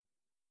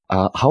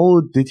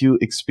How did you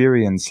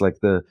experience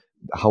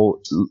how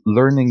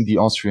learning the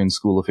Austrian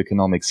School of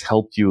Economics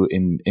helped you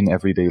in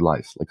everyday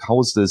life? Like, how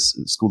is this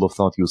school of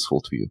thought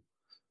useful to you?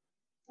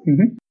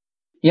 Mm-hmm.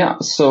 Yeah.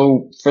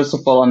 So first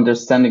of all,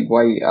 understanding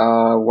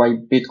why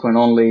Bitcoin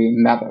only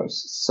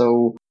matters.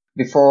 So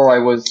before I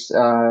was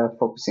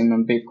focusing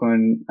on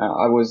Bitcoin,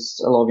 I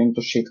was a lot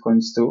into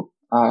shitcoins too.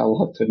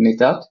 I'll have to admit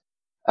that.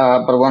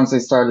 But once I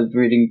started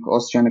reading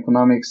Austrian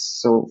economics,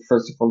 so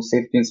first of all,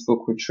 Safety's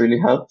book, which really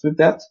helped with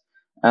that,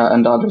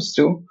 and others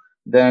too,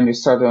 then you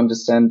start to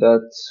understand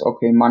that,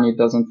 okay, money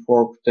doesn't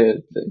work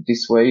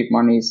this way.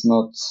 Money is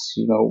not,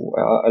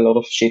 a lot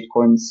of shit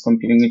coins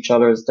competing each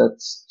other.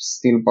 That's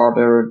still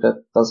barter.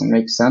 That doesn't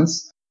make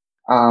sense.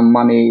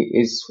 Money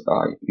is,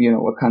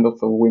 a kind of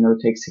a winner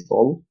takes it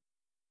all.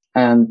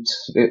 And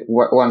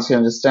once you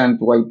understand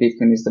why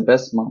Bitcoin is the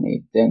best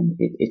money, then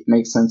it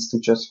makes sense to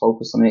just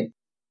focus on it.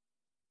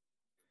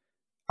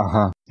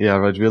 Yeah,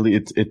 right. Really,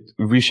 it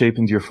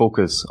reshaping your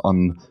focus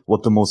on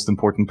what the most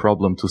important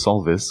problem to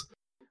solve is.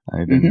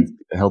 And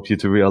help you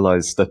to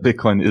realize that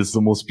Bitcoin is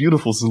the most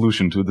beautiful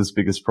solution to this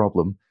biggest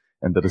problem,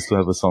 and that is to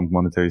have a sound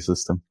monetary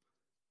system.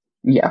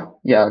 Yeah,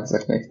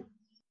 exactly.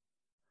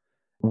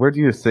 Where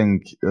do you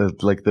think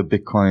the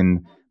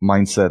Bitcoin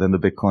mindset and the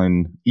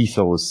Bitcoin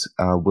ethos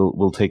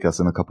will take us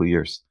in a couple of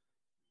years?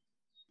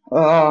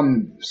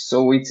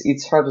 So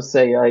it's hard to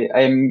say.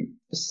 I'm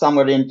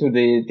somewhat into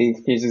the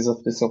thesis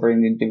of the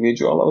sovereign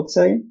individual, I would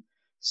say.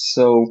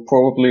 So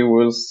probably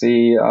we'll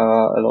see a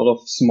lot of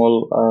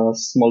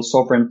small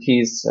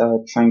sovereignties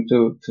trying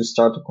to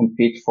start to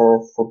compete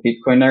for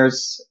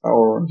Bitcoiners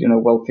or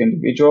wealthy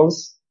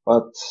individuals.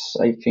 But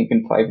I think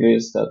in 5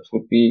 years that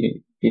would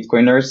be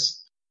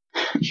Bitcoiners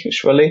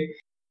usually.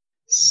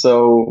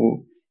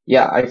 So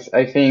yeah,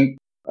 I think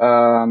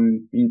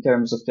in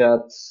terms of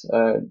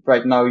that,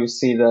 right now you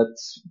see that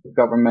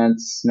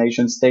governments,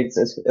 nation states,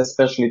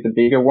 especially the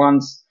bigger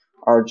ones,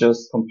 are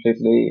just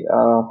completely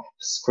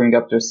screwing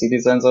up their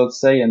citizens, I would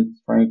say, and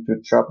trying to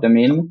trap them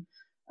in.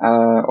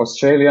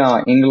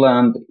 Australia,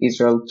 England,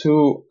 Israel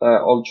too,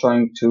 all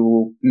trying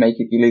to make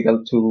it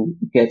illegal to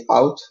get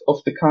out of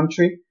the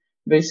country,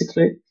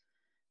 basically.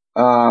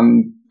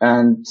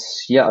 And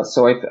yeah,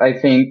 so I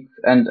think,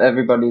 and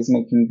everybody's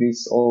making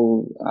this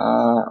all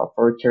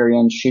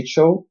authoritarian shit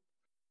show.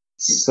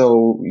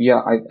 So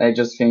yeah, I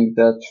just think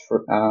that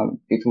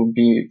it would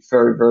be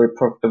very, very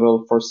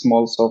profitable for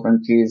small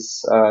sovereignties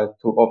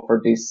to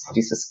offer this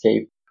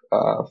escape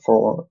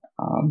for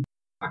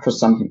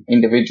some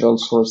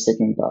individuals who are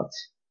seeking that.